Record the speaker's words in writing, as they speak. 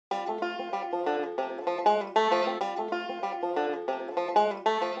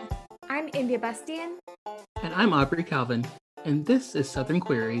I'm India Bastian, And I'm Aubrey Calvin, and this is Southern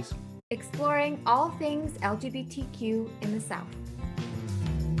Queries. exploring all things LGBTQ in the South.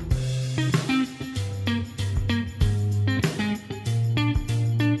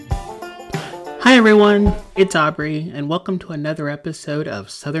 Hi everyone, it's Aubrey, and welcome to another episode of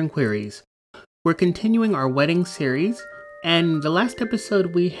Southern Queries. We're continuing our wedding series, and the last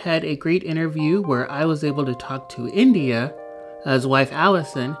episode we had a great interview where I was able to talk to India, his wife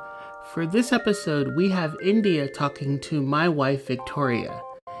Allison. For this episode, we have India talking to my wife Victoria.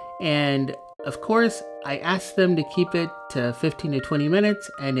 And of course, I asked them to keep it to 15 to 20 minutes,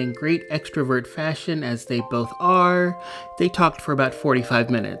 and in great extrovert fashion as they both are, they talked for about 45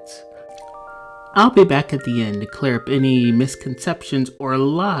 minutes. I'll be back at the end to clear up any misconceptions or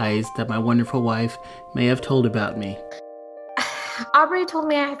lies that my wonderful wife may have told about me. Aubrey told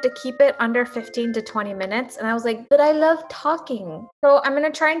me I have to keep it under 15 to 20 minutes, and I was like, but I love talking. So I'm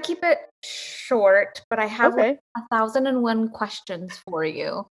going to try and keep it short, but I have Okay. 1,001 questions for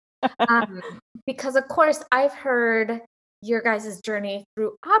you. Because, of course, I've heard your guys' journey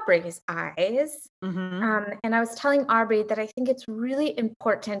through Aubrey's eyes. And I was telling Aubrey that I think it's really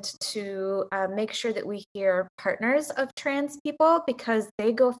important to make sure that we hear partners of trans people because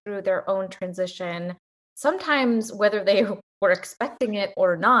they go through their own transition, sometimes whether they were expecting it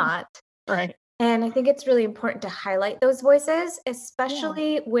or not. Right. And I think it's really important to highlight those voices,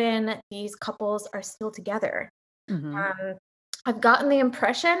 especially when these couples are still together. I've gotten the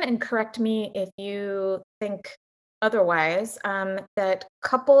impression, and correct me if you think otherwise, that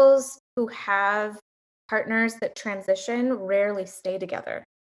couples who have partners that transition rarely stay together.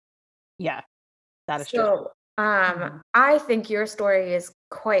 Yeah, that is true. So I think your story is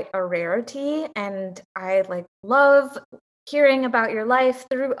quite a rarity, and I love hearing about your life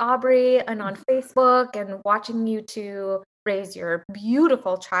through Aubrey and on Facebook and watching you two raise your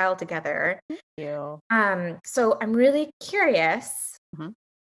beautiful child together. Thank you. So I'm really curious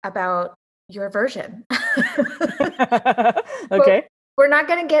about your version. Okay. We're not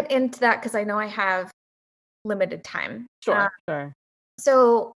going to get into that because I know I have limited time. Sure.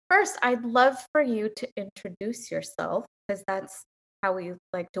 So first, I'd love for you to introduce yourself because that's how we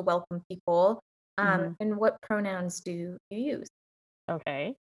like to welcome people. And what pronouns do you use?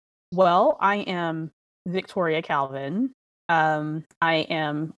 Okay. Well, I am Victoria Calvin. I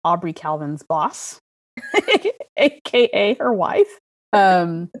am Aubrey Calvin's boss, aka her wife.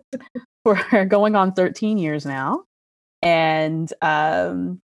 We're going on 13 years now. And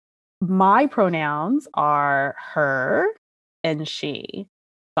my pronouns are her and she.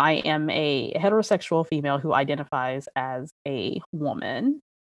 I am a heterosexual female who identifies as a woman,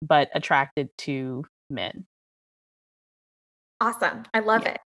 but attracted to men. Awesome. I love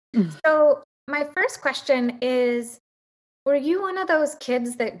it. So my first question is, were you one of those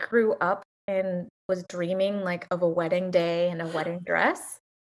kids that grew up and was dreaming of a wedding day and a wedding dress?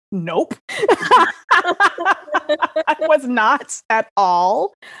 Nope. I was not at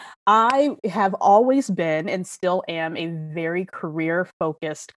all. I have always been and still am a very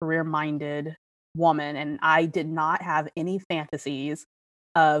career-focused, career-minded woman, and I did not have any fantasies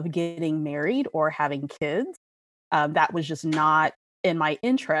of getting married or having kids. That was just not in my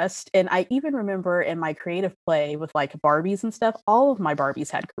interest. And I even remember in my creative play with Barbies and stuff, all of my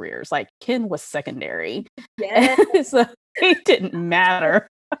Barbies had careers. Ken was secondary. Yes. So it didn't matter.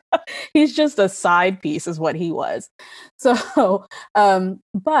 He's just a side piece is what he was. So,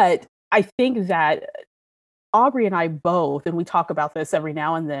 but I think that Aubrey and I both, and we talk about this every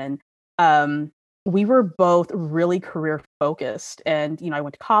now and then, we were both really career focused. And, I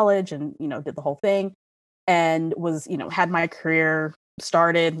went to college and, did the whole thing and was, had my career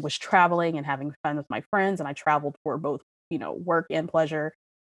started, was traveling and having fun with my friends. And I traveled for both, work and pleasure.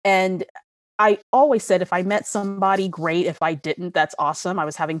 And I always said if I met somebody, great. If I didn't, that's awesome. I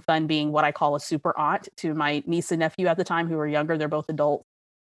was having fun being what I call a super aunt to my niece and nephew at the time who were younger. They're both adults,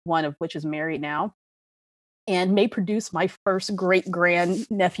 one of which is married now, and may produce my first great grand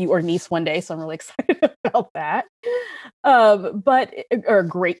nephew or niece one day. So I'm really excited about that.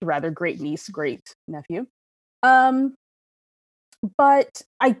 Great niece, great nephew. But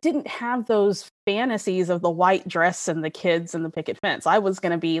I didn't have those fantasies of the white dress and the kids and the picket fence. I was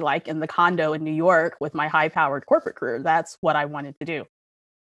going to be in the condo in New York with my high-powered corporate career. That's what I wanted to do.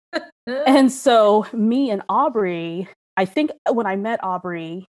 And so me and Aubrey, I think when I met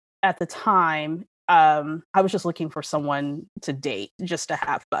Aubrey at the time, I was just looking for someone to date, just to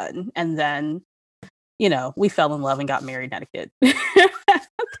have fun. And then, we fell in love and got married and had a kid.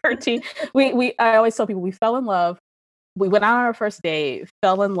 13. I always tell people we fell in love. we went out on our first date,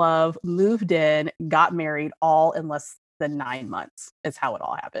 fell in love, moved in, got married, all in less than 9 months is how it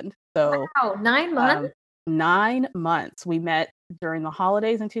all happened. So Wow, 9 months? 9 months. We met during the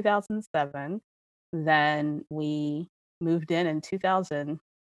holidays in 2007. Then we moved in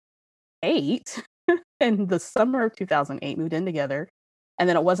 2008. In the summer of 2008, moved in together. And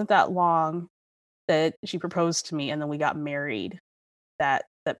then it wasn't that long that she proposed to me, and then we got married that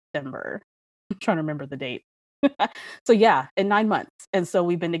September. I'm trying to remember the date. So yeah, in 9 months. And so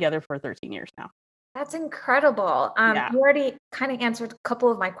we've been together for 13 years now. That's incredible. Yeah. You already kind of answered a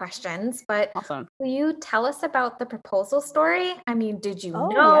couple of my questions, but Awesome. will you tell us about the proposal story? I mean, did you Oh,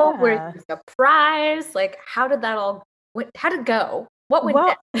 know? Were yeah. you surprised? Like, how did that all, how did it go? What went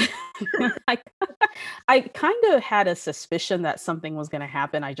Well, down? I I kind of had a suspicion that something was gonna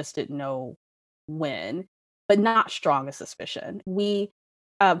happen, I just didn't know when, but not strong a suspicion.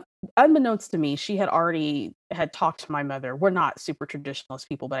 Uh, Unbeknownst to me, she had talked to my mother. We're not super traditionalist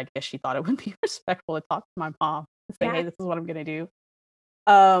people, but I guess she thought it would be respectful to talk to my mom and say, Yeah. "Hey, this is what I'm gonna do."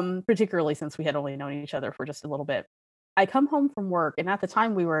 Particularly since we had only known each other for just a little bit. I come home from work, and at the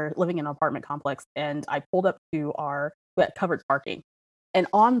time we were living in an apartment complex, and I pulled up to we had covered parking. And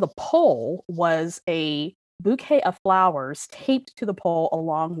on the pole was a bouquet of flowers taped to the pole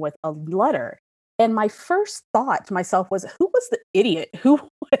along with a letter. And my first thought to myself was, who was the idiot who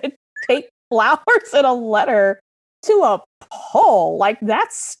would tape flowers in a letter to a pole? Like,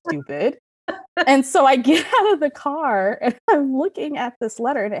 that's stupid. And so I get out of the car and I'm looking at this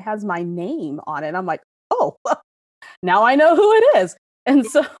letter and it has my name on it. I'm like, oh, well, now I know who it is. And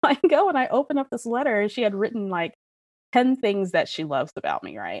so I go and I open up this letter and she had written like 10 things that she loves about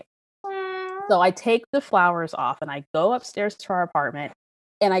me, right? So I take the flowers off and I go upstairs to our apartment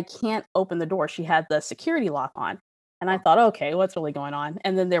and I can't open the door. She had the security lock on. And I thought, okay, what's really going on?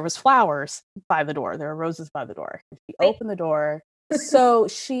 And then there was flowers by the door. There were roses by the door. She Wait. opened the door. So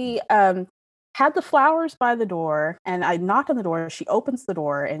she had the flowers by the door and I knocked on the door. She opens the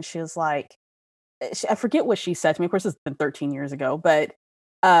door and she was like, I forget what she said to me. Of course, it's been 13 years ago, but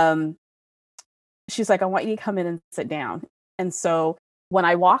um, she's like, I want you to come in and sit down. And so when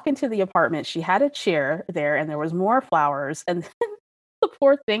I walk into the apartment, she had a chair there and there was more flowers. And then the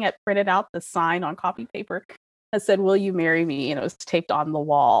poor thing had printed out the sign on copy paper that said, "Will you marry me?" And it was taped on the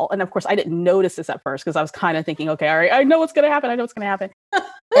wall. And of course, I didn't notice this at first because I was kind of thinking, okay, all right, I know what's going to happen. I know what's going to happen.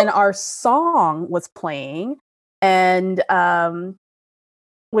 And our song was playing, and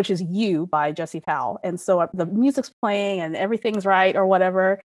which is "You" by Jesse Powell. And so the music's playing and everything's right or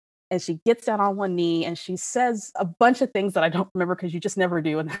whatever. And she gets down on one knee and she says a bunch of things that I don't remember because you just never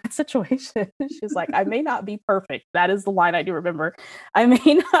do in that situation. She's like, I may not be perfect. That is the line I do remember. I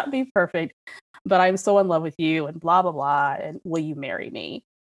may not be perfect, but I'm so in love with you and blah, blah, blah. And will you marry me?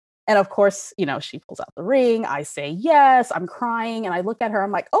 And of course, she pulls out the ring. I say yes. I'm crying. And I look at her.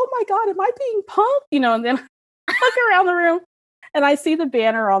 I'm like, oh my God, am I being punked? And then I look around the room and I see the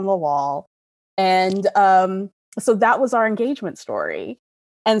banner on the wall. And so that was our engagement story.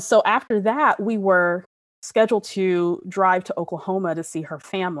 And so after that, we were scheduled to drive to Oklahoma to see her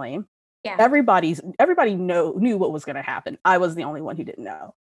family. Yeah. Everybody knew what was going to happen. I was the only one who didn't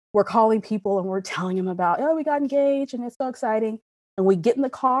know. We're calling people and we're telling them about, oh, we got engaged and it's so exciting. And we get in the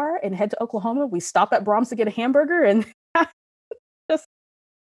car and head to Oklahoma. We stop at Brahms to get a hamburger and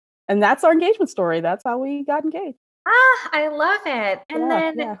and that's our engagement story. That's how we got engaged. I love it. And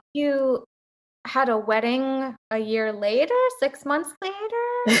then you had a wedding a year later, 6 months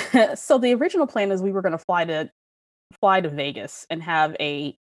later? So the original plan is we were going to fly to Vegas and have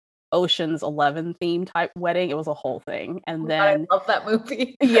a Ocean's 11 theme type wedding. It was a whole thing. And then I love that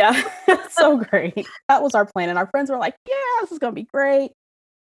movie. Yeah, so great. That was our plan. And our friends were like, yeah, this is going to be great.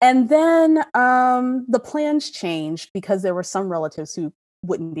 And then the plans changed because there were some relatives who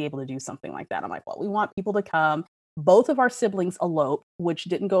wouldn't be able to do something like that. I'm like, well, we want people to come. Both of our siblings eloped, which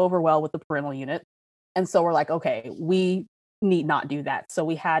didn't go over well with the parental unit. And so we're like, okay, we need not do that. So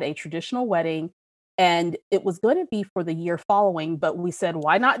we had a traditional wedding and it was going to be for the year following, but we said,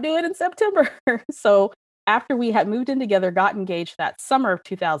 why not do it in September? So after we had moved in together, got engaged that summer of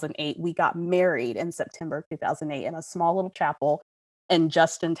 2008, we got married in September of 2008 in a small little chapel in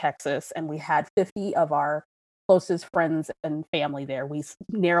Justin, Texas. And we had 50 of our closest friends and family there. We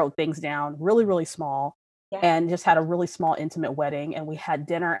narrowed things down really, really small. Yeah. And just had a really small, intimate wedding. And we had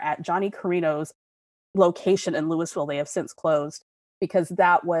dinner at Johnny Carino's location in Louisville. They have since closed because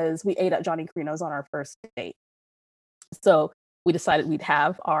we ate at Johnny Carino's on our first date. So we decided we'd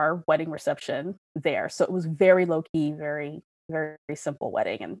have our wedding reception there. So it was very low key, very, very simple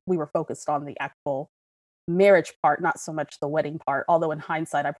wedding. And we were focused on the actual marriage part, not so much the wedding part. Although in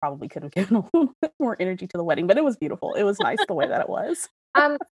hindsight, I probably could have given a little bit more energy to the wedding, but it was beautiful. It was nice the way that it was.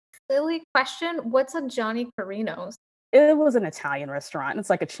 Silly question. What's a Johnny Carino's? It was an Italian restaurant. It's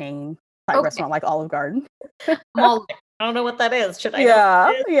like a chain type restaurant, like Olive Garden. I don't know what that is. Should I?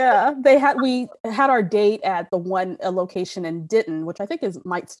 Yeah. We had our date at the one location in Denton, which I think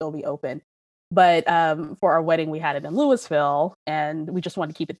might still be open. But for our wedding, we had it in Louisville, and we just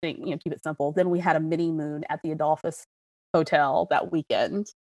wanted to keep it simple. Then we had a mini moon at the Adolphus Hotel that weekend,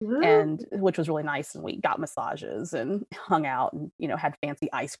 and which was really nice. And we got massages and hung out, and had fancy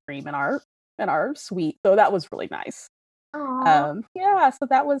ice cream in our suite. So that was really nice. So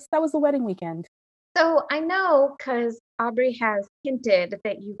that was the wedding weekend. So I know, because Aubrey has hinted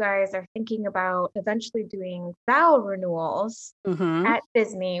that you guys are thinking about eventually doing vow renewals at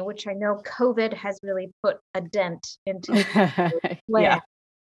Disney, which I know COVID has really put a dent into the plan. Yeah.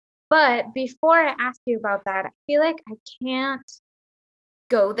 But before I ask you about that, I feel like I can't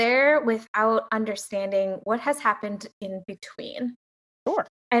go there without understanding what has happened in between. Sure.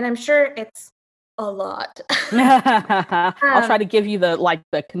 And I'm sure it's a lot. I'll try to give you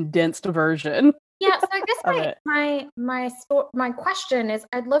the condensed version. Yeah, so I guess my question is,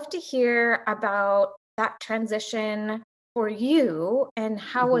 I'd love to hear about that transition for you, and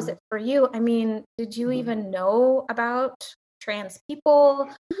how was it for you? I mean, did you even know about trans people?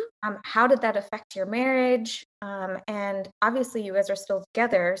 How did that affect your marriage? And obviously you guys are still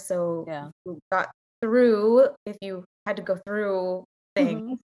together, so you got through, if you had to go through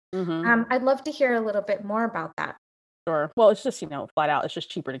things. I'd love to hear a little bit more about that. Sure. Well, it's just, flat out, it's just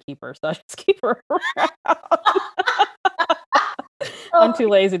cheaper to keep her. So I just keep her around. I'm too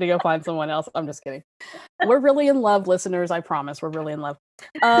lazy to go find someone else. I'm just kidding. We're really in love, listeners. I promise we're really in love.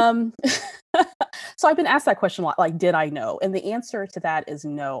 So I've been asked that question a lot, like, did I know? And the answer to that is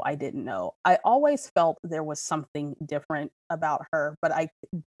no, I didn't know. I always felt there was something different about her, but I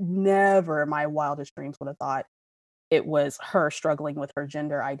never in my wildest dreams would have thought it was her struggling with her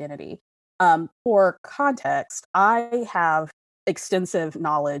gender identity. For context, I have extensive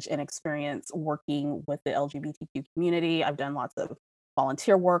knowledge and experience working with the LGBTQ community. I've done lots of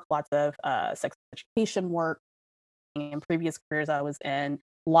volunteer work, lots of sex education work in previous careers I was in,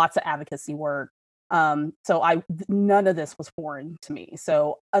 lots of advocacy work. So none of this was foreign to me.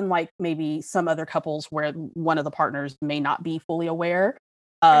 So unlike maybe some other couples where one of the partners may not be fully aware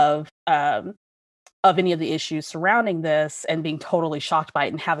of any of the issues surrounding this and being totally shocked by it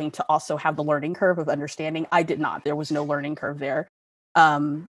and having to also have the learning curve of understanding, I did not. There was no learning curve there.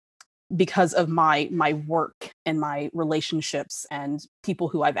 Because of my work and my relationships and people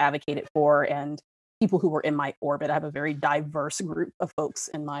who I've advocated for and people who were in my orbit. I have a very diverse group of folks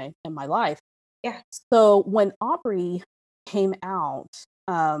in my life. Yeah. So when Aubrey came out,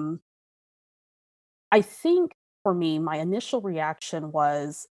 I think for me, my initial reaction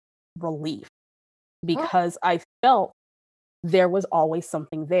was relief, because I felt there was always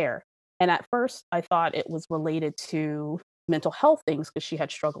something there. And at first I thought it was related to mental health things, because she had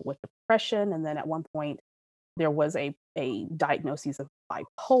struggled with depression. And then at one point there was a diagnosis of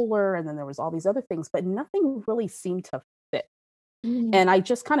bipolar, and then there was all these other things, but nothing really seemed to fit. And I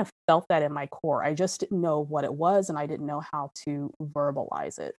just kind of felt that in my core. I just didn't know what it was, and I didn't know how to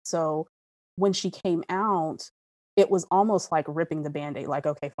verbalize it. So when she came out, it was almost like ripping the Band-Aid, like,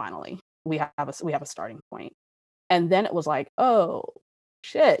 okay, finally, we have a starting point. And then it was like, oh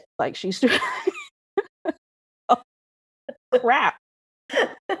shit, like she's oh, crap.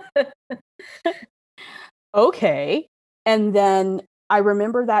 Okay. And then I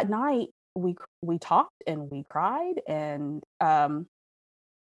remember that night we talked and we cried, and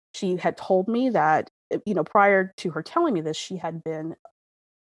she had told me that, prior to her telling me this, she had been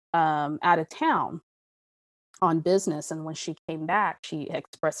out of town on business, and when she came back, she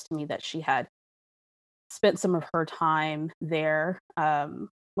expressed to me that she had spent some of her time there. When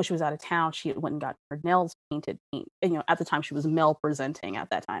she was out of town, she went and got her nails painted. At the time she was male presenting at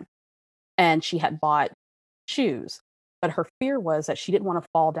that time, and she had bought shoes. But her fear was that she didn't want to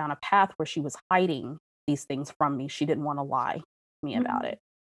fall down a path where she was hiding these things from me. She didn't want to lie to me about it.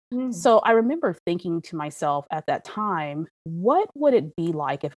 So I remember thinking to myself at that time, what would it be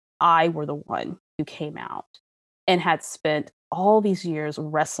like if I were the one who came out and had spent all these years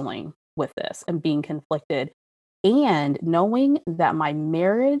wrestling with this and being conflicted, and knowing that my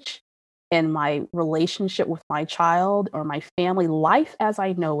marriage and my relationship with my child or my family life as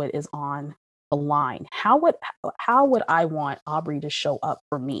I know it is on the line? How would I want Aubrey to show up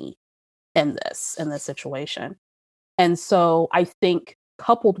for me in this situation? And so I think,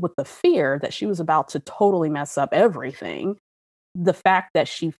 coupled with the fear that she was about to totally mess up everything, the fact that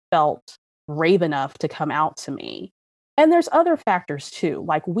she felt brave enough to come out to me. And there's other factors too.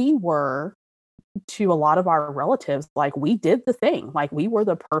 Like we were to a lot of our relatives, like we did the thing, like we were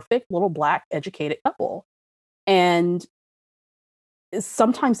the perfect little Black educated couple. And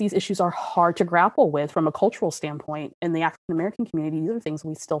sometimes these issues are hard to grapple with from a cultural standpoint. In the African American community, these are things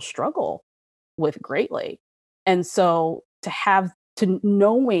we still struggle with greatly. And so to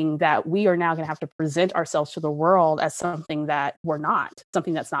knowing that we are now going to have to present ourselves to the world as something that we're not,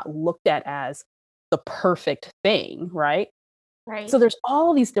 something that's not looked at as the perfect thing, right? Right. So there's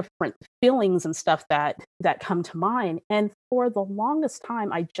all these different feelings and stuff that come to mind. And for the longest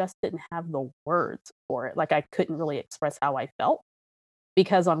time, I just didn't have the words for it. Like I couldn't really express how I felt,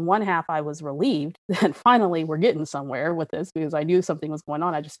 because on one half I was relieved that finally we're getting somewhere with this, because I knew something was going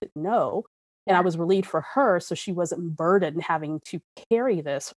on. I just didn't know. And I was relieved for her, so she wasn't burdened having to carry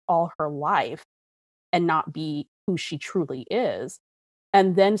this all her life and not be who she truly is.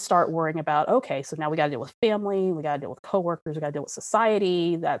 And then start worrying about, okay, so now we got to deal with family, we got to deal with coworkers, we got to deal with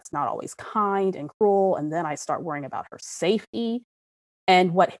society that's not always kind and cruel. And then I start worrying about her safety.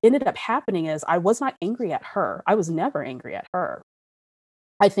 And what ended up happening is I was not angry at her. I was never angry at her.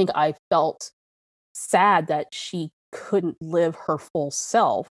 I think I felt sad that she couldn't live her full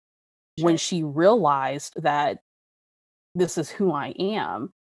self when she realized that this is who I am.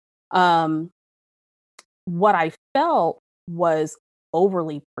 What I felt was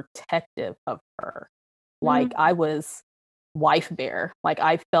overly protective of her. Like I was wife bear. Like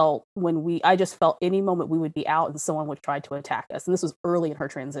I just felt any moment we would be out and someone would try to attack us. And this was early in her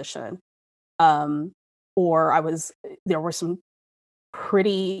transition. Or there were some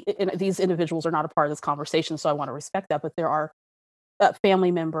these individuals are not a part of this conversation, so I want to respect that, but there are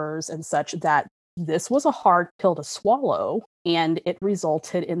family members and such that this was a hard pill to swallow, and it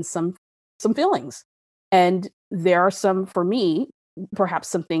resulted in some feelings. And there are some, for me, perhaps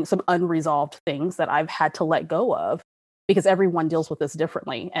some unresolved things that I've had to let go of, because everyone deals with this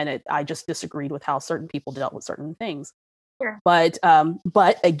differently. And I just disagreed with how certain people dealt with certain things. Sure. But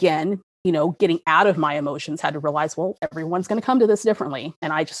again, getting out of my emotions, had to realize, well, everyone's going to come to this differently.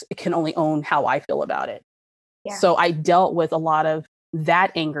 And I just can only own how I feel about it. Yeah. So I dealt with a lot of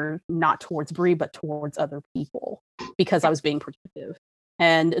that anger, not towards Bree, but towards other people, because I was being protective.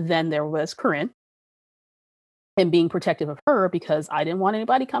 And then there was Corinne, and being protective of her because I didn't want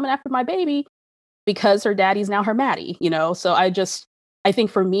anybody coming after my baby because her daddy's now her Maddie, So I think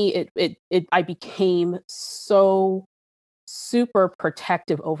for me, I became so super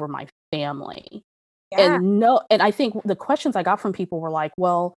protective over my family. Yeah. And I think the questions I got from people were like,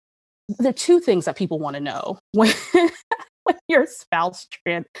 well, there are two things that people want to know when your spouse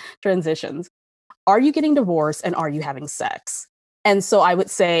transitions. Are you getting divorced, and are you having sex? And so I would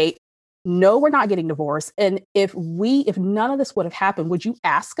say, no, we're not getting divorced. And if none of this would have happened, would you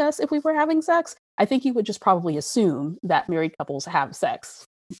ask us if we were having sex? I think you would just probably assume that married couples have sex,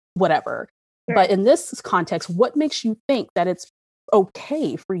 whatever. Sure. But in this context, what makes you think that it's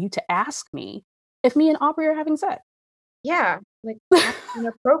okay for you to ask me if me and Aubrey are having sex? Yeah, like that's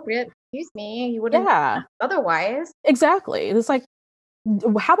inappropriate. Excuse me, you wouldn't otherwise. Exactly. It's like,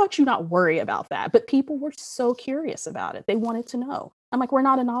 how about you not worry about that? But people were so curious about it. They wanted to know. I'm like, we're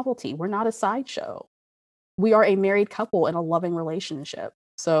not a novelty. We're not a sideshow. We are a married couple in a loving relationship.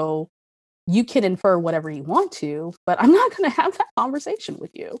 So you can infer whatever you want to, but I'm not going to have that conversation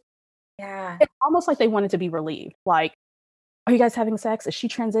with you. Yeah. It's almost like they wanted to be relieved. Like, are you guys having sex? Is she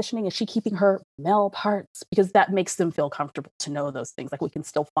transitioning? Is she keeping her male parts? Because that makes them feel comfortable to know those things. Like we can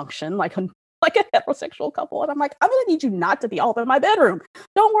still function like a heterosexual couple. And I'm like, I'm going to need you not to be all up in my bedroom.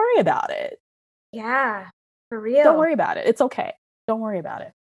 Don't worry about it. Yeah, for real. Don't worry about it. It's okay. Don't worry about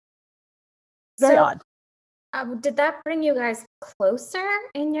it. Very odd. Did that bring you guys closer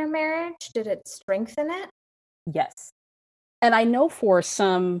in your marriage? Did it strengthen it? Yes. And I know for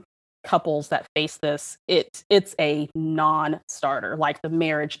some couples that face this, it's a non-starter, like the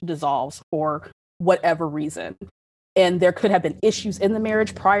marriage dissolves for whatever reason. And there could have been issues in the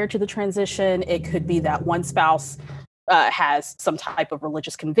marriage prior to the transition. It could be that one spouse has some type of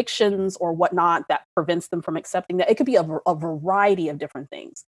religious convictions or whatnot that prevents them from accepting that. It could be a variety of different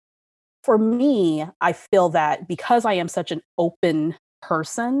things. For me, I feel that because I am such an open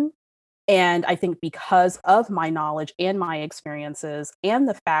person, and I think because of my knowledge and my experiences and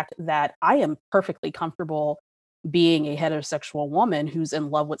the fact that I am perfectly comfortable being a heterosexual woman who's in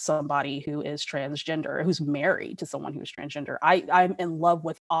love with somebody who is transgender, who's married to someone who's transgender. I'm in love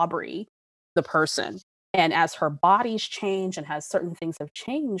with Aubrey, the person. And as her body's changed and as certain things have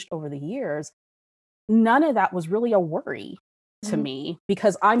changed over the years, none of that was really a worry to me,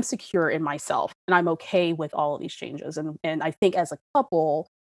 because I'm secure in myself and I'm okay with all of these changes. And I think as a couple,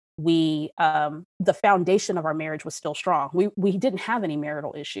 the foundation of our marriage was still strong. We didn't have any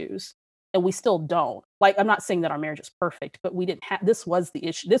marital issues, and we still don't. Like, I'm not saying that our marriage is perfect, but we didn't have, this was the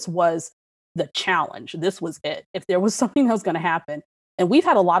issue. This was the challenge. This was it. If there was something that was going to happen, and we've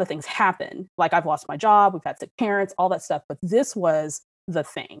had a lot of things happen, like I've lost my job, we've had sick parents, all that stuff, but this was the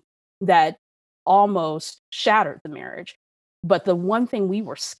thing that almost shattered the marriage. But the one thing we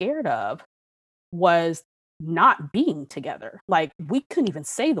were scared of was not being together. Like, we couldn't even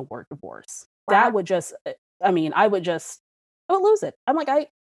say the word divorce. Wow. That would just, I would lose it. I'm like,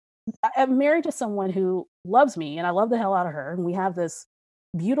 I'm married to someone who loves me, and I love the hell out of her. And we have this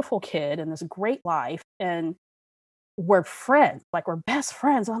beautiful kid and this great life, and we're friends, like we're best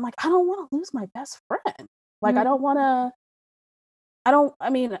friends. And I'm like, I don't want to lose my best friend. Like,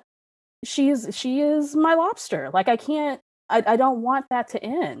 she is my lobster. Like, I don't want that to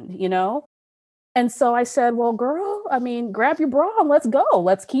end, you know? And so I said, well, girl, grab your bra and let's go.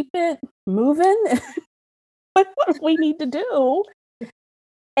 Let's keep it moving. What we need to do.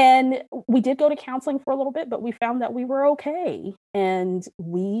 And we did go to counseling for a little bit, but we found that we were okay. And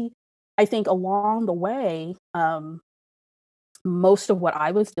I think along the way, most of what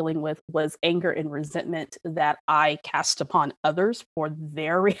I was dealing with was anger and resentment that I cast upon others for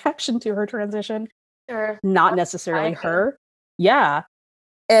their reaction to her transition. Sure. Not necessarily her. Yeah.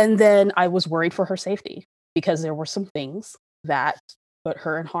 And then I was worried for her safety because there were some things that put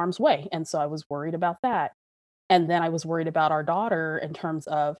her in harm's way. And so I was worried about that. And then I was worried about our daughter in terms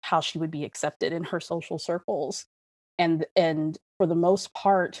of how she would be accepted in her social circles. And for the most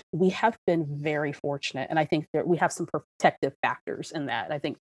part, we have been very fortunate. And I think that we have some protective factors in that. I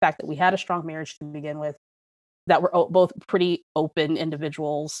think the fact that we had a strong marriage to begin with, that we're both pretty open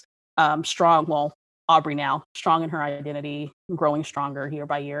individuals, strong, well, Aubrey now, strong in her identity, growing stronger year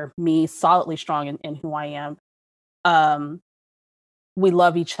by year, me solidly strong in who I am. We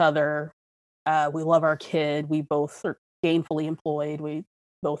love each other. We love our kid. We both are gainfully employed. We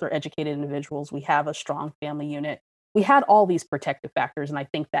both are educated individuals. We have a strong family unit. We had all these protective factors. And I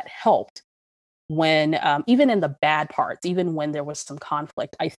think that helped when, even in the bad parts, even when there was some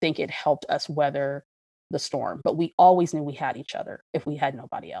conflict, I think it helped us weather the storm. But we always knew we had each other if we had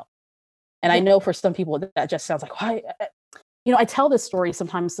nobody else. And I know for some people that just sounds like, why? I tell this story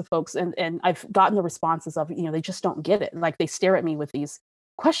sometimes to folks, and I've gotten the responses of, they just don't get it. Like, they stare at me with these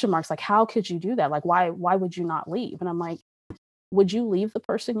question marks, like, how could you do that? Like, why would you not leave? And I'm like, would you leave the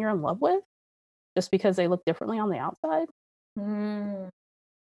person you're in love with just because they look differently on the outside?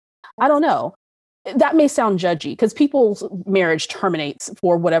 I don't know. That may sound judgy because people's marriage terminates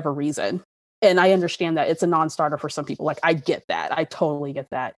for whatever reason. And I understand that it's a non-starter for some people. Like, I get that. I totally get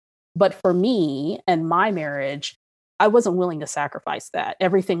that. But for me and my marriage, I wasn't willing to sacrifice that.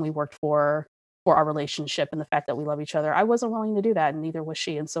 Everything we worked for our relationship and the fact that we love each other, I wasn't willing to do that, and neither was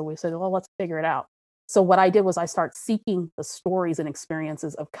she. And so we said, well, let's figure it out. So what I did was I started seeking the stories and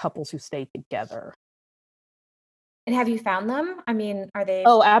experiences of couples who stayed together. And have you found them? Are they?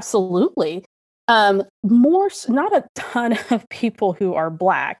 Oh, absolutely. Not a ton of people who are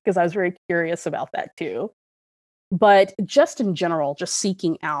Black, because I was very curious about that too. But just in general, just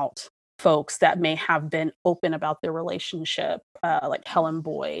seeking out folks that may have been open about their relationship, like Helen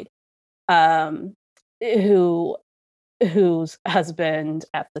Boyd, whose husband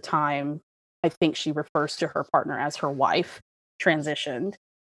at the time, I think she refers to her partner as her wife, transitioned.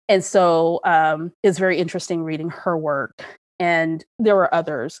 And so it's very interesting reading her work. And there were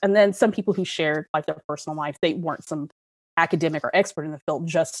others. And then some people who shared like their personal life. They weren't some academic or expert in the field,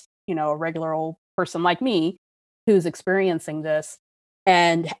 just, a regular old person like me who's experiencing this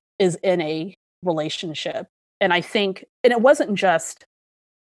and is in a relationship. And I think, and it wasn't just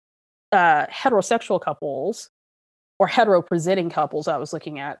heterosexual couples or hetero-presenting couples I was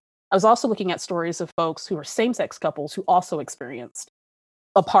looking at. I was also looking at stories of folks who are same-sex couples who also experienced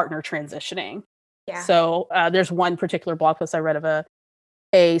a partner transitioning. Yeah. So there's one particular blog post I read of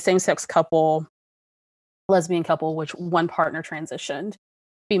a same-sex couple, lesbian couple, which one partner transitioned,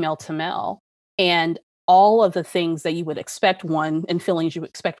 female to male. And all of the things that you would expect one and feelings you would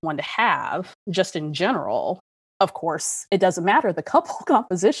expect one to have just in general, of course, it doesn't matter the couple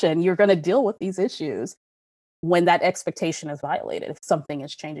composition, you're going to deal with these issues when that expectation is violated, if something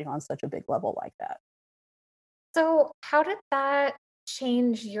is changing on such a big level like that. So how did that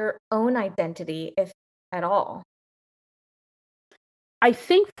change your own identity, if at all? I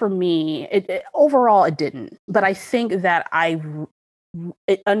think for me, overall it didn't, but I think that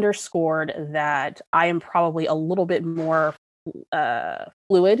it underscored that I am probably a little bit more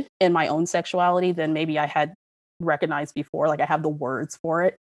fluid in my own sexuality than maybe I had recognized before. Like, I have the words for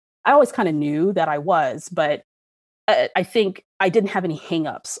it. I always kind of knew that I was, but I think I didn't have any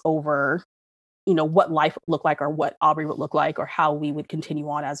hangups over, what life would look like or what Aubrey would look like or how we would continue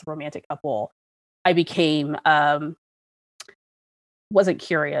on as a romantic couple. I became wasn't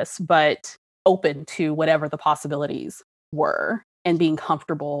curious, but open to whatever the possibilities were and being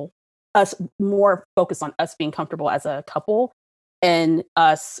comfortable, us more focused on us being comfortable as a couple and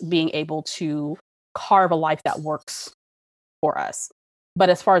us being able to carve a life that works for us. But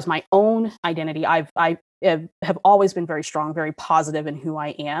as far as my own identity, I have always been very strong, very positive in who I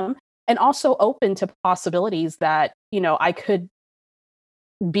am, and also open to possibilities that, I could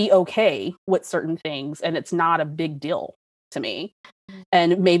be okay with certain things and it's not a big deal to me.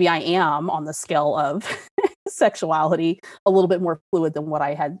 And maybe I am on the scale of sexuality a little bit more fluid than what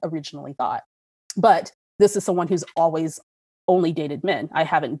I had originally thought. But this is someone who's always only dated men. I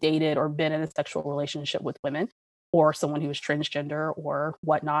haven't dated or been in a sexual relationship with women or someone who is transgender or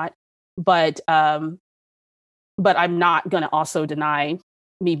whatnot. But I'm not going to also deny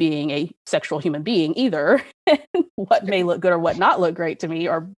me being a sexual human being either. What may look good or what not look great to me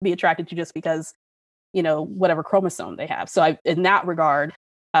or be attracted to just because, whatever chromosome they have. So in that regard,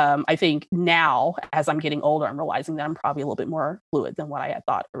 I think now as I'm getting older, I'm realizing that I'm probably a little bit more fluid than what I had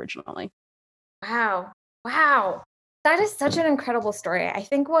thought originally. Wow. Wow. That is such an incredible story. I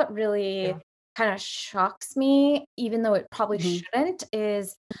think what really kind of shocks me, even though it probably shouldn't,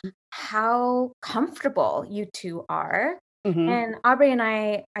 is how comfortable you two are. And Aubrey and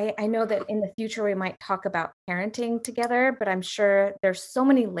I know that in the future we might talk about parenting together, but I'm sure there's so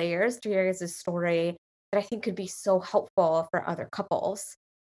many layers to your guys' story that I think could be so helpful for other couples.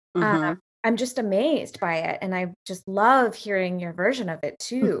 I'm just amazed by it, and I just love hearing your version of it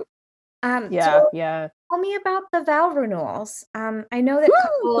too. Yeah. Tell me about the vow renewals. I know that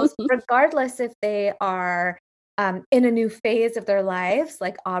couples, regardless if they are in a new phase of their lives,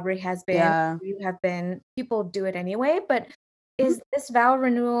 like Aubrey has been, you have been, people do it anyway. But is this vow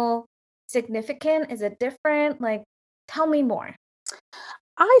renewal significant? Is it different? Like, tell me more.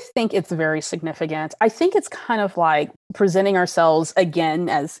 I think it's very significant. I think it's kind of like presenting ourselves again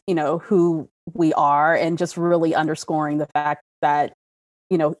as, who we are and just really underscoring the fact that,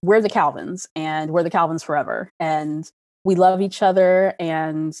 we're the Calvins and we're the Calvins forever. And we love each other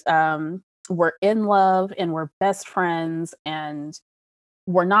and we're in love and we're best friends and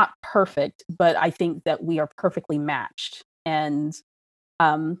we're not perfect, but I think that we are perfectly matched. And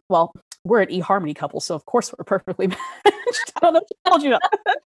well, we're an eHarmony couple, so of course we're perfectly matched. I don't know if I told you that.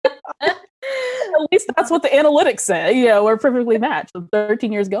 At least that's what the analytics say. We're perfectly matched.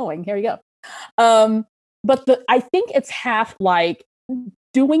 13 years going. Here you go. But I think it's half like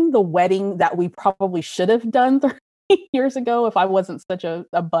doing the wedding that we probably should have done 30 years ago if I wasn't such a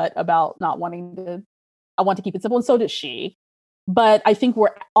butt about not wanting to. I want to keep it simple, and so does she. But I think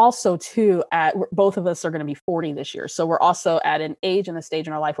we're also too both of us are going to be 40 this year. So we're also at an age and a stage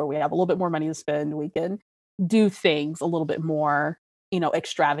in our life where we have a little bit more money to spend. We can do things a little bit more,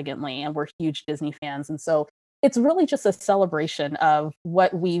 extravagantly. And we're huge Disney fans. And so it's really just a celebration of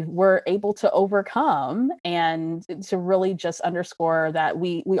what we were able to overcome and to really just underscore that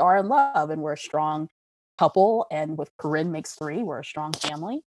we are in love and we're a strong couple. And with Corinne makes three, we're a strong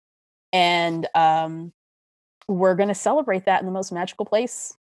family. And we're going to celebrate that in the most magical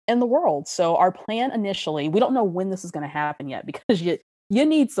place in the world. So our plan initially, we don't know when this is going to happen yet because you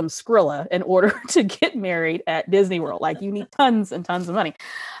need some Skrilla in order to get married at Disney World. Like you need tons and tons of money.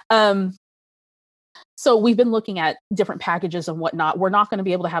 So we've been looking at different packages and whatnot. We're not going to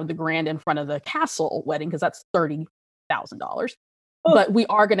be able to have the grand in front of the castle wedding because that's $30,000. But we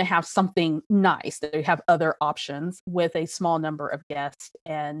are going to have something nice. That we have other options with a small number of guests.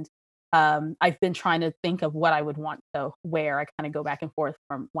 And I've been trying to think of what I would want to wear. I kind of go back and forth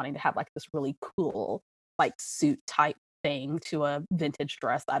from wanting to have like this really cool, like suit type thing to a vintage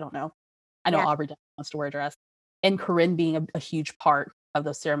dress. I don't know. I know Aubrey wants to wear a dress. And Corinne being a huge part of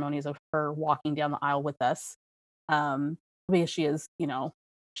those ceremonies of her walking down the aisle with us. Because she is,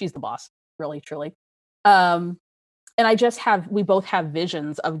 she's the boss, really, truly. And we both have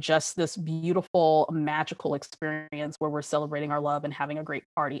visions of just this beautiful, magical experience where we're celebrating our love and having a great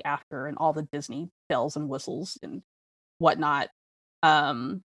party after and all the Disney bells and whistles and whatnot.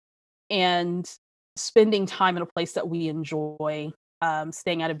 And spending time in a place that we enjoy,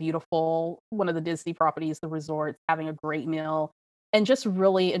 staying at one of the Disney properties, the resorts, having a great meal, and just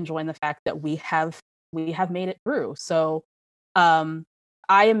really enjoying the fact that we have made it through. So,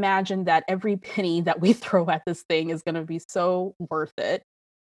 I imagine that every penny that we throw at this thing is going to be so worth it.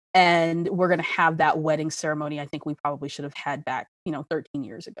 And we're going to have that wedding ceremony. I think we probably should have had back, 13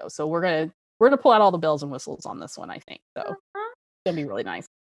 years ago. So we're going to pull out all the bells and whistles on this one, I think. So it's going to be really nice.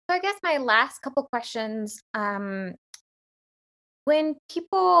 I guess my last couple questions, when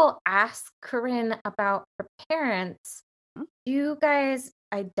people ask Corinne about her parents, Mhm. do you guys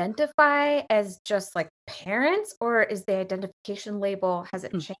identify as just like parents, or is the identification label, has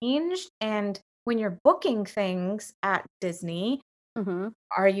it Mm. changed? And when you're booking things at Disney, Mhm.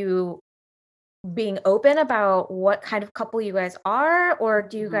 are you being open about what kind of couple you guys are, or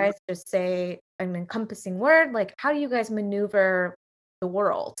do you Mhm. guys just say an encompassing word? Like, how do you guys maneuver the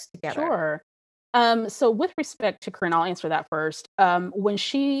world together? Sure. So with respect to Corinne, I'll answer that first.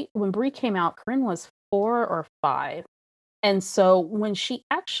 When Brie came out, Corinne was 4 or 5. And so when her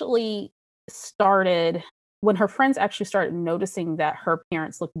friends actually started noticing that her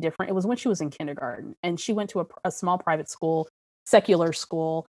parents looked different, it was when she was in kindergarten. And she went to a small private school, secular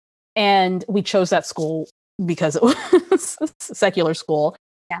school. And we chose that school because it was a secular school.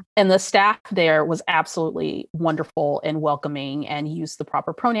 Yeah. And the staff there was absolutely wonderful and welcoming and used the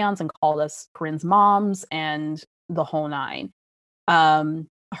proper pronouns and called us Corinne's moms and the whole nine.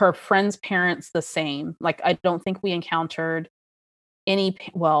 Her friends' parents, the same. Like, I don't think we encountered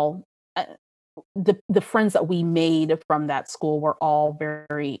well, uh, the friends that we made from that school were all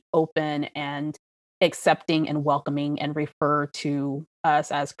very open and accepting and welcoming and refer to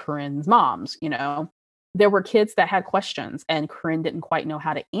us as Corinne's moms, you know. There were kids that had questions and Corinne didn't quite know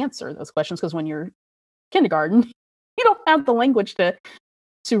how to answer those questions because when you're kindergarten, you don't have the language to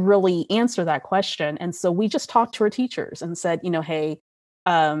really answer that question. And so we just talked to our teachers and said, hey,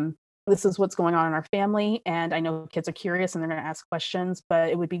 um, this is what's going on in our family. And I know kids are curious and they're going to ask questions, but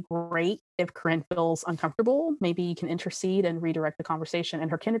it would be great if Corinne feels uncomfortable. Maybe you can intercede and redirect the conversation.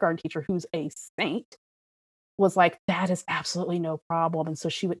 And her kindergarten teacher, who's a saint, was like, that is absolutely no problem. And so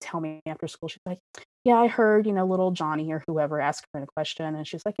she would tell me after school, she's like, yeah, I heard, little Johnny or whoever asked Corinne a question. And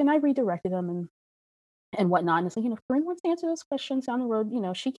she's like, and I redirected him and whatnot. And it's like, if Corinne wants to answer those questions down the road,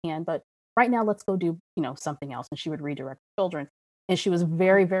 she can. But right now, let's go do, something else. And she would redirect the children. And she was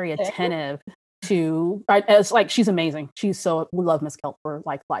very, very Okay. attentive to, right, as like, she's amazing. We love Miss Kelp for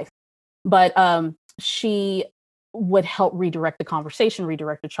like life. But she would help redirect the conversation,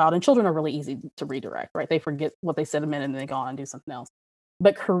 redirect the child. And children are really easy to redirect, right? They forget what they said a minute and they go on and do something else.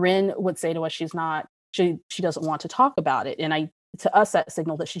 But Corinne would say to us, she doesn't want to talk about it. And to us, that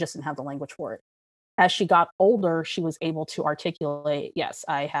signaled that she just didn't have the language for it. As she got older, she was able to articulate, yes,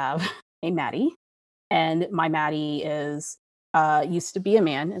 I have a Maddie, and my Maddie is used to be a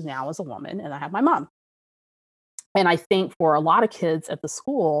man and now is a woman, and I have my mom. And I think for a lot of kids at the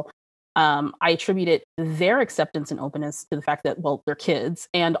school, I attributed their acceptance and openness to the fact that, well, they're kids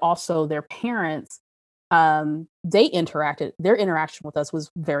and also their parents. Their interaction with us was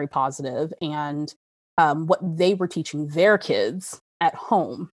very positive, and what they were teaching their kids at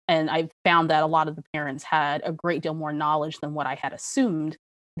home. And I found that a lot of the parents had a great deal more knowledge than what I had assumed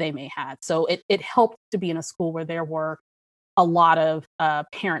they may have. So it helped to be in a school where there were a lot of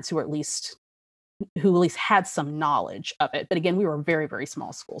parents who at least had some knowledge of it. But again, we were a very, very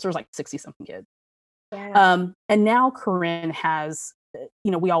small school. So there was like 60 something kids. Yeah. And now Corinne has,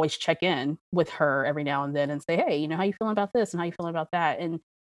 we always check in with her every now and then and say, hey, how you feeling about this and how you feeling about that? And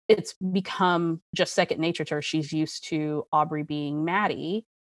it's become just second nature to her. She's used to Aubrey being Maddie,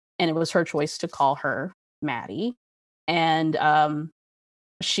 and it was her choice to call her Maddie. And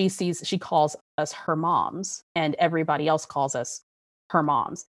she calls us her moms, and everybody else calls us her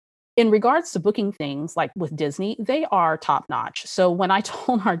moms. In regards to booking things like with Disney, they are top notch. So when I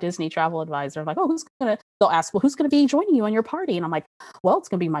told our Disney travel advisor, like, oh, they'll ask, well, who's going to be joining you on your party? And I'm like, well, it's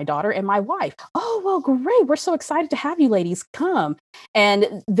going to be my daughter and my wife. Oh, well, great. We're so excited to have you ladies come.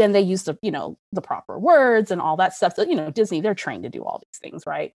 And then they use the proper words and all that stuff. So, Disney, they're trained to do all these things,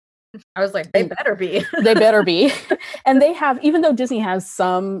 right? I was like, they better be. They better be. And they have, even though Disney has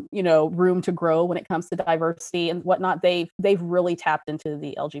some, room to grow when it comes to diversity and whatnot, they've really tapped into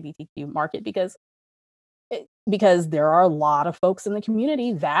the LGBTQ market because there are a lot of folks in the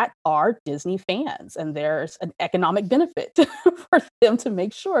community that are Disney fans, and there's an economic benefit for them to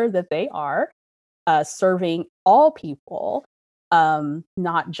make sure that they are serving all people,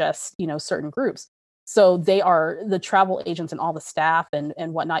 not just certain groups. So they are the travel agents and all the staff and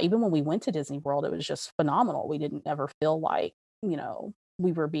whatnot. Even when we went to Disney World, it was just phenomenal. We didn't ever feel like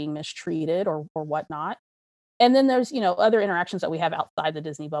we were being mistreated or whatnot. And then there's other interactions that we have outside the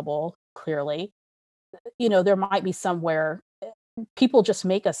Disney bubble. Clearly, there might be somewhere people just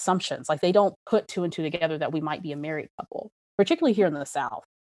make assumptions, like they don't put two and two together that we might be a married couple, particularly here in the South.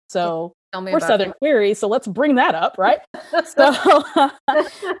 So Tell me we're about Southern it. queries, so let's bring that up, right?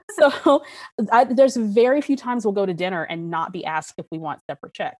 So there's very few times we'll go to dinner and not be asked if we want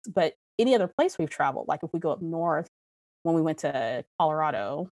separate checks. But any other place we've traveled, like if we go up north, when we went to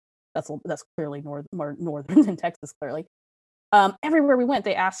Colorado, That's clearly more northern than Texas, clearly. Everywhere we went,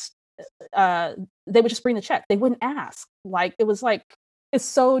 they asked, they would just bring the check. They wouldn't ask. Like, it was like, it's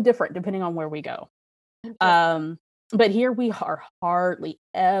so different depending on where we go. But here we are hardly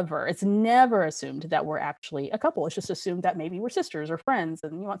ever. It's never assumed that we're actually a couple. It's just assumed that maybe we're sisters or friends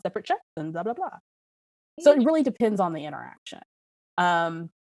and you want separate checks and blah, blah, blah. So it really depends on the interaction.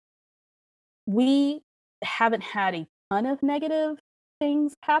 We haven't had a ton of negative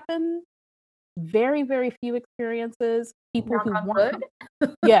things happen. Very, very few experiences. People who want,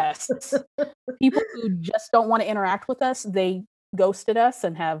 yes, people who just don't want to interact with us, they ghosted us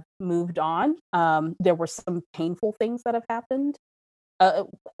and have moved on. There were some painful things that have happened,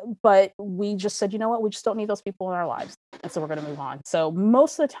 but we just said, you know what, we just don't need those people in our lives, and so we're going to move on. So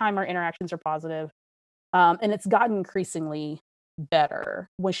most of the time, our interactions are positive, and it's gotten increasingly better.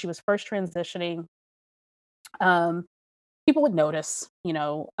 When she was first transitioning, people would notice,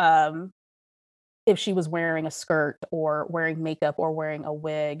 if she was wearing a skirt or wearing makeup or wearing a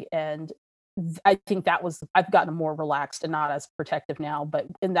wig. And I think I've gotten more relaxed and not as protective now. But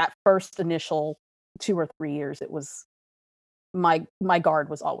in that first initial 2 or 3 years, it was my guard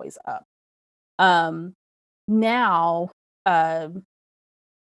was always up. Now,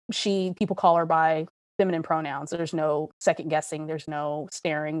 people call her by feminine pronouns. There's no second guessing. There's no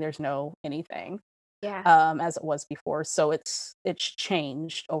staring. There's no anything. Yeah. As it was before. So it's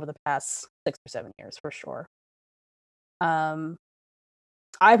changed over the past 6 or 7 years for sure. I've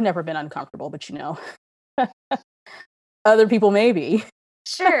never been uncomfortable, but other people maybe.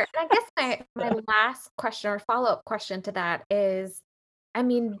 Sure. And I guess my last question or follow-up question to that is, I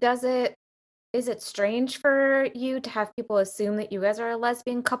mean, is it strange for you to have people assume that you guys are a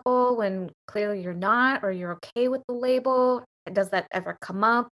lesbian couple when clearly you're not, or you're okay with the label? Does that ever come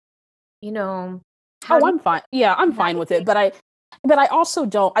up? I'm fine. Yeah, I'm fine with it. But I also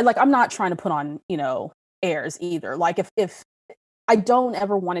don't, I'm not trying to put on, airs either. Like if I don't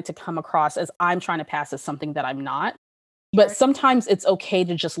ever want it to come across as I'm trying to pass as something that I'm not. But sometimes it's okay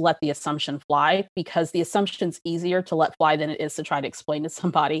to just let the assumption fly, because the assumption's easier to let fly than it is to try to explain to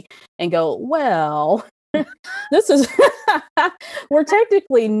somebody and go, well, we're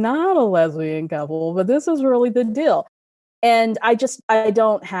technically not a lesbian couple, but this is really the deal. And I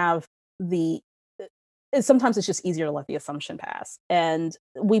don't have sometimes it's just easier to let the assumption pass. And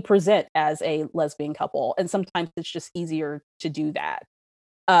we present as a lesbian couple, and sometimes it's just easier to do that.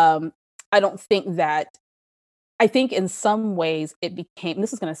 I think in some ways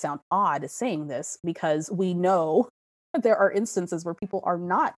this is going to sound odd saying this, because we know that there are instances where people are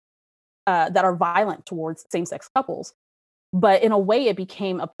not, that are violent towards same-sex couples. But in a way, it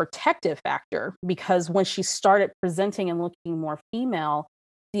became a protective factor, because when she started presenting and looking more female,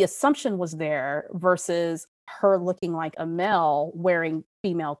 the assumption was there versus her looking like a male wearing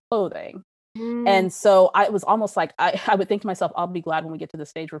female clothing. And so it was almost like I would think to myself, I'll be glad when we get to the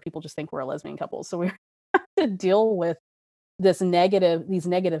stage where people just think we're a lesbian couple. So we have to deal with these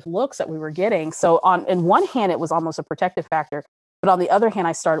negative looks that we were getting. So in one hand, it was almost a protective factor. But on the other hand,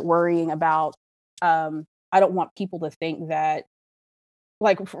 I started worrying about, I don't want people to think that,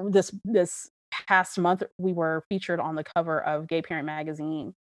 like, for this past month, we were featured on the cover of Gay Parent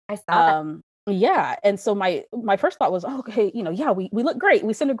Magazine. I saw that. Yeah. And so my first thought was, okay, yeah, we look great.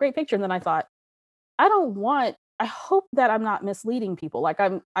 We sent a great picture. And then I thought, I hope that I'm not misleading people. Like,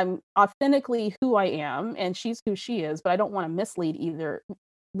 I'm authentically who I am, and she's who she is, but I don't want to mislead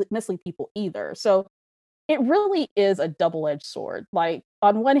people either. So it really is a double-edged sword. Like,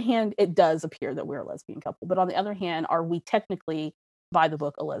 on one hand, it does appear that we're a lesbian couple, but on the other hand, are we technically, by the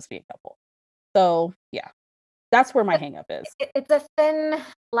book, a lesbian couple? So yeah, that's where my hang up is. It's a thin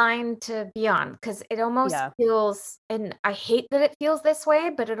line to be on, because it almost feels, and I hate that it feels this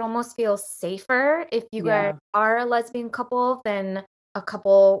way, but it almost feels safer if you guys are a lesbian couple than a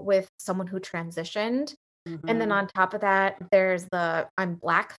couple with someone who transitioned. And then on top of that, there's the I'm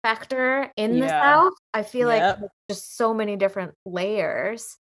Black factor in the South. I feel like there's just so many different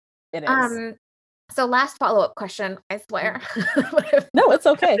layers. It is. So last follow-up question, I swear. No, it's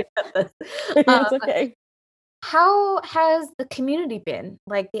okay. It's okay. How has the community been?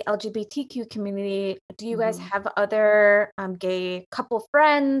 Like, the LGBTQ community, do you guys have other gay couple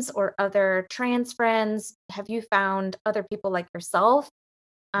friends or other trans friends? Have you found other people like yourself?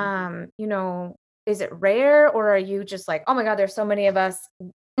 Is it rare, or are you just like, oh my God, there's so many of us?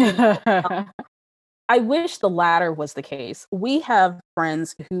 I wish the latter was the case. We have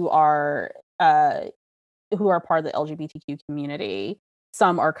friends who are part of the LGBTQ community.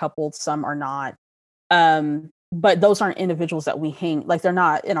 Some are coupled, some are not. But those aren't individuals that we hang, like, they're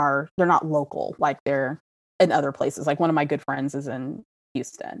not local, like they're in other places. Like, one of my good friends is in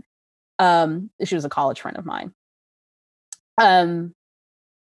Houston. She was a college friend of mine.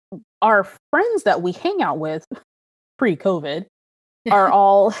 Our friends that we hang out with pre-COVID are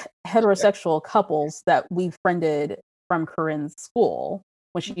all heterosexual couples that we friended from Corinne's school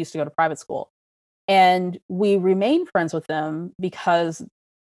when she used to go to private school. And we remain friends with them because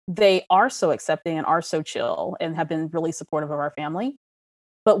they are so accepting and are so chill and have been really supportive of our family.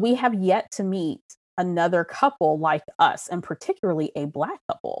 But we have yet to meet another couple like us, and particularly a Black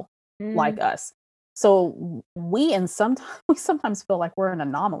couple like us. So we sometimes feel like we're an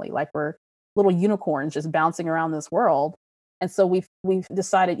anomaly, like we're little unicorns just bouncing around this world. And so we've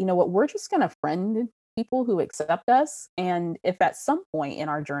decided, you know what, we're just going to friend people who accept us. And if at some point in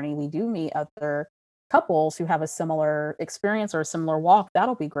our journey we do meet other couples who have a similar experience or a similar walk,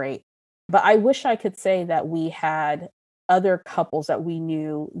 that'll be great. But I wish I could say that we had other couples that we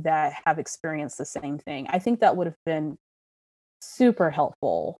knew that have experienced the same thing. I think that would have been super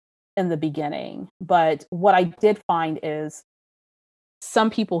helpful in the beginning. But what I did find is some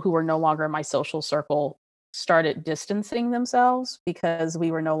people who were no longer in my social circle started distancing themselves because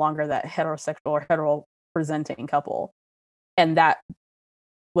we were no longer that heterosexual or hetero presenting couple. And that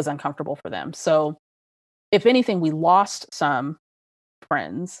was uncomfortable for them. So if anything, we lost some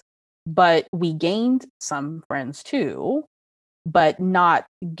friends, but we gained some friends too, but not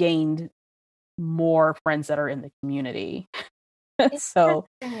gained more friends that are in the community. So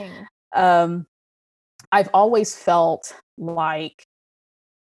I've always felt like,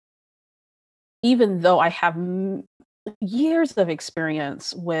 even though I have years of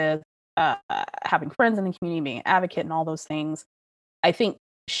experience with having friends in the community, being an advocate and all those things, I think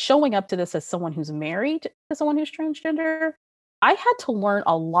showing up to this as someone who's married to someone who's transgender, I had to learn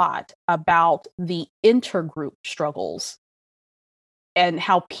a lot about the intergroup struggles and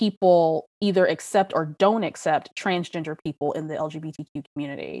how people either accept or don't accept transgender people in the LGBTQ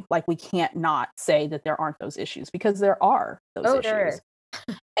community. Like, we can't not say that there aren't those issues, because there are those issues. There is.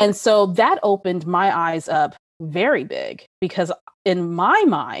 And so that opened my eyes up very big, because in my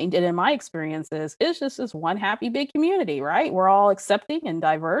mind and in my experiences, it's just this one happy big community, right? We're all accepting and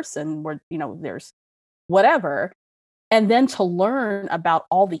diverse, and we're, there's whatever. And then to learn about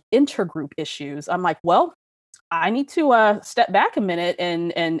all the intergroup issues, I'm like, well, I need to step back a minute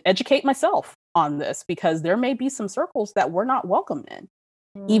and educate myself on this, because there may be some circles that we're not welcome in,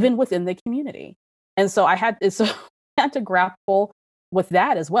 even within the community. And so I had to grapple with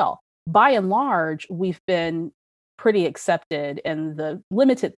that as well. By and large, we've been pretty accepted in the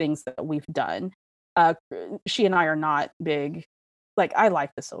limited things that we've done. She and I are not big, like, I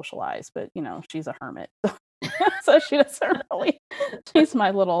like to socialize, but she's a hermit. So she doesn't really, she's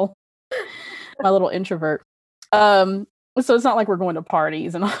my little introvert. So it's not like we're going to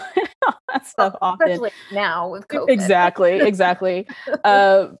parties and all that stuff often. Especially now with COVID. Exactly.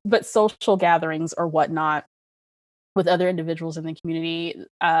 But social gatherings or whatnot with other individuals in the community,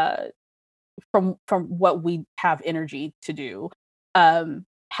 from what we have energy to do,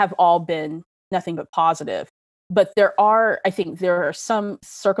 have all been nothing but positive. But I think there are some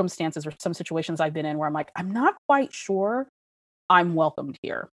circumstances or some situations I've been in where I'm like, I'm not quite sure I'm welcomed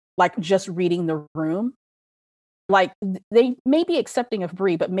here. Like, just reading the room, like, they may be accepting of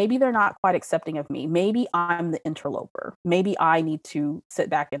Bree, but maybe they're not quite accepting of me. Maybe I'm the interloper. Maybe I need to sit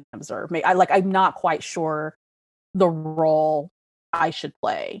back and observe. I'm not quite sure the role I should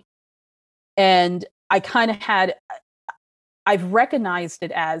play. And I've recognized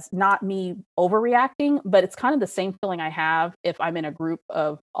it as not me overreacting, but it's kind of the same feeling I have if I'm in a group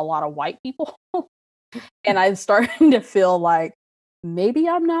of a lot of white people. And I'm starting to feel like, maybe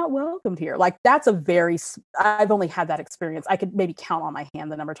I'm not welcomed here. Like, I've only had that experience. I could maybe count on my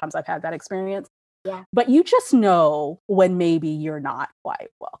hand the number of times I've had that experience. Yeah. But you just know when maybe you're not quite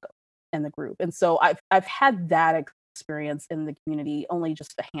welcome in the group. And so I've had that experience in the community only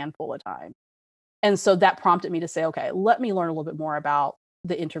just a handful of times. And so that prompted me to say, okay, let me learn a little bit more about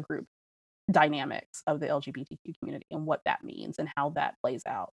the intergroup dynamics of the LGBTQ community and what that means and how that plays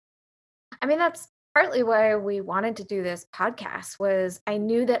out. I mean, that's partly why we wanted to do this podcast. Was I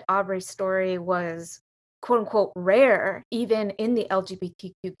knew that Aubrey's story was quote unquote rare even in the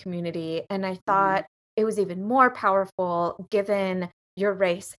LGBTQ community, and I thought it was even more powerful given your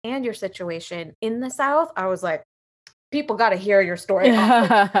race and your situation in the South. I was like, people got to hear your story.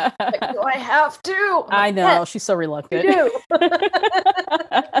 Like, do I have to? I know, yes. She's so reluctant. You do.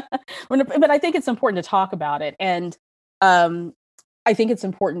 But I think it's important to talk about it. And I think it's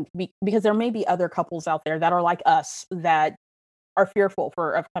important because there may be other couples out there that are like us that are fearful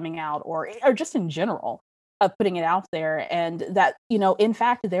of coming out or just in general of putting it out there. And that, in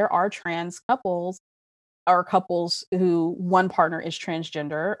fact, there are trans couples are couples who one partner is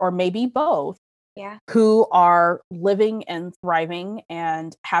transgender, or maybe both, Yeah. who are living and thriving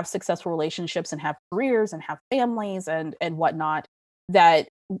and have successful relationships and have careers and have families and whatnot, that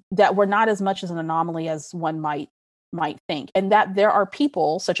we're not as much as an anomaly as one might think. And that there are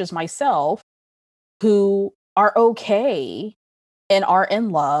people such as myself who are okay and are in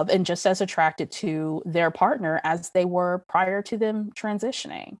love and just as attracted to their partner as they were prior to them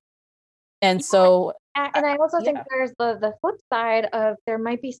transitioning. And so And I also think yeah. there's the flip side of there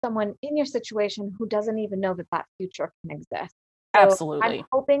might be someone in your situation who doesn't even know that that future can exist. So Absolutely. I'm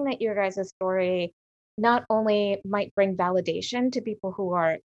hoping that your guys' story not only might bring validation to people who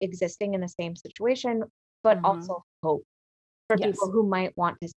are existing in the same situation, but also hope for Yes. people who might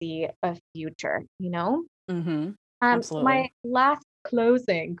want to see a future, you know? So Absolutely. my last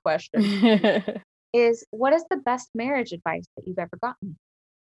closing question is, what is the best marriage advice that you've ever gotten?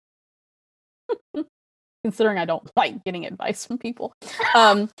 Considering I don't like getting advice from people.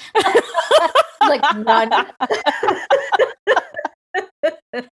 Like none.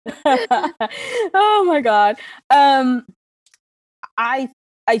 Oh my God. I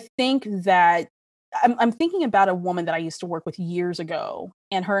think that I'm thinking about a woman that I used to work with years ago,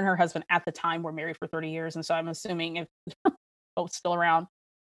 and her husband at the time were married for 30 years. And so I'm assuming if both still around,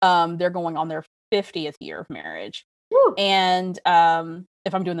 they're going on their 50th year of marriage. Woo. And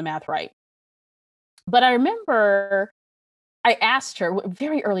if I'm doing the math right. But I remember I asked her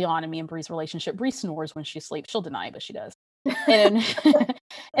very early on in me and Bree's relationship. Bree snores when she sleeps. She'll deny it, but she does. And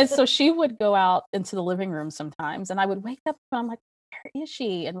and so she would go out into the living room sometimes, and I would wake up and I'm like, where is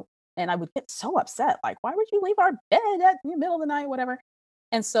she? And I would get so upset, like, why would you leave our bed in the middle of the night, whatever.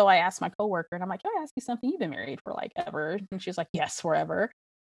 And so I asked my coworker, and I'm like, can I ask you something? You've been married for like ever. And she's like, yes, forever.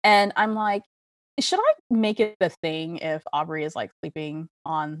 And I'm like, should I make it a thing if Aubrey is like sleeping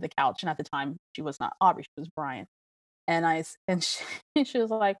on the couch? And at the time, she was not Aubrey, she was Brian. And she was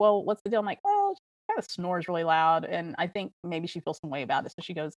like, well, what's the deal? I'm like, well, she kind of snores really loud, and I think maybe she feels some way about it. So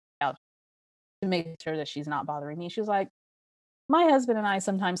she goes out to make sure that she's not bothering me. She was like, my husband and I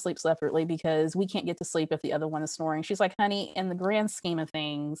sometimes sleep separately because we can't get to sleep if the other one is snoring. She's like, honey, in the grand scheme of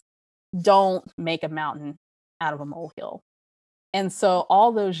things, don't make a mountain out of a molehill. And so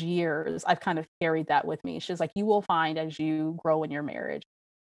all those years, I've kind of carried that with me. She's like, you will find as you grow in your marriage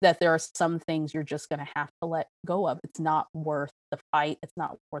that there are some things you're just going to have to let go of. It's not worth the fight. It's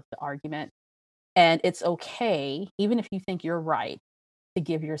not worth the argument. And it's okay, even if you think you're right, to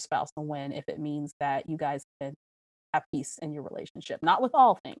give your spouse a win if it means that you guys can have peace in your relationship. Not with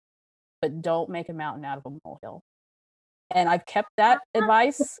all things, but don't make a mountain out of a molehill. And I've kept that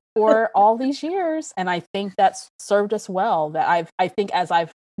advice for all these years. And I think that's served us well. That I think as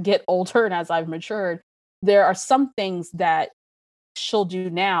I've get older and as I've matured, there are some things that she'll do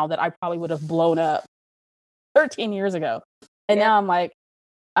now that I probably would have blown up 13 years ago. And now I'm like,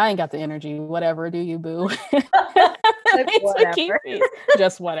 I ain't got the energy. Whatever, do you, boo? Like, whatever.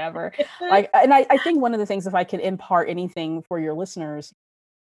 Just whatever. Like, and I think one of the things, if I could impart anything for your listeners,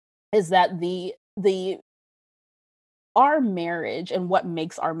 is that our marriage and what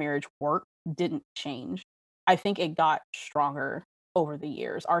makes our marriage work didn't change. I think it got stronger over the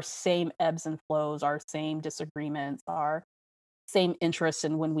years. Our same ebbs and flows, our same disagreements, our same interests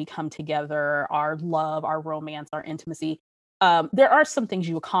in when we come together, our love, our romance, our intimacy. There are some things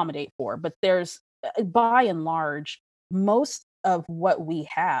you accommodate for, but there's, by and large, most of what we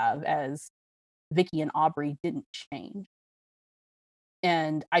have as Vicky and Aubrey didn't change.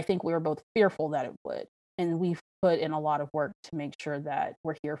 And I think we were both fearful that it would. And we've put in a lot of work to make sure that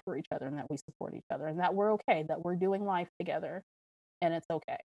we're here for each other and that we support each other and that we're okay, that we're doing life together and it's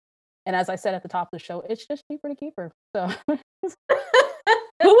okay. And as I said at the top of the show, it's just cheaper to keep her. So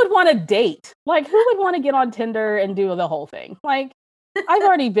who would want to date? Like, who would want to get on Tinder and do the whole thing? Like, I've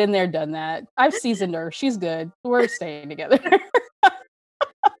already been there, done that. I've seasoned her. She's good. We're staying together.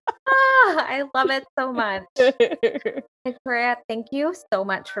 I love it so much. Victoria, thank you so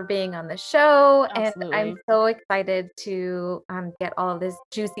much for being on the show. Absolutely. And I'm so excited to get all of this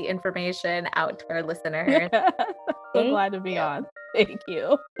juicy information out to our listeners. So glad to be on. Thank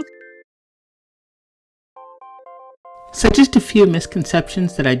you. So just a few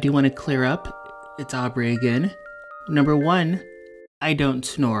misconceptions that I do want to clear up. It's Aubrey again. Number 1, I don't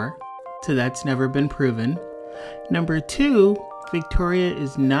snore, so that's never been proven. Number 2, Victoria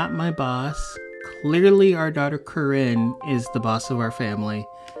is not my boss. Clearly our daughter Corinne is the boss of our family.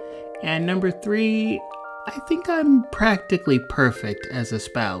 And number 3, I think I'm practically perfect as a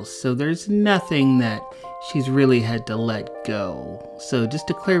spouse, so there's nothing that she's really had to let go. So just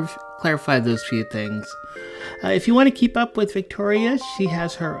to clarify those few things. If you want to keep up with Victoria, she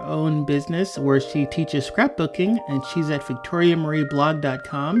has her own business where she teaches scrapbooking, and she's at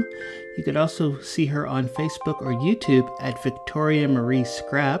victoriamarieblog.com. You could also see her on Facebook or YouTube at Victoria Marie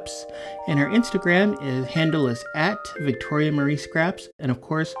Scraps, and her Instagram handle is at Victoria Marie Scraps, and of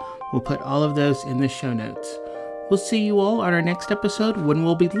course, we'll put all of those in the show notes. We'll see you all on our next episode when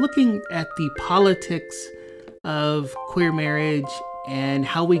we'll be looking at the politics of queer marriage and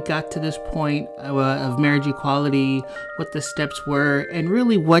how we got to this point of marriage equality, what the steps were, and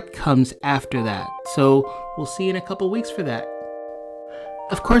really what comes after that. So we'll see you in a couple weeks for that.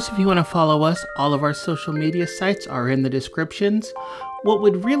 Of course, if you want to follow us, all of our social media sites are in the descriptions. What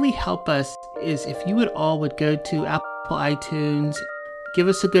would really help us is if you would go to Apple iTunes, give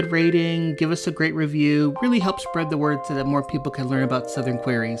us a good rating, give us a great review, really help spread the word so that more people can learn about Southern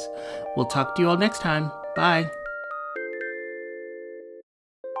Queries. We'll talk to you all next time. Bye.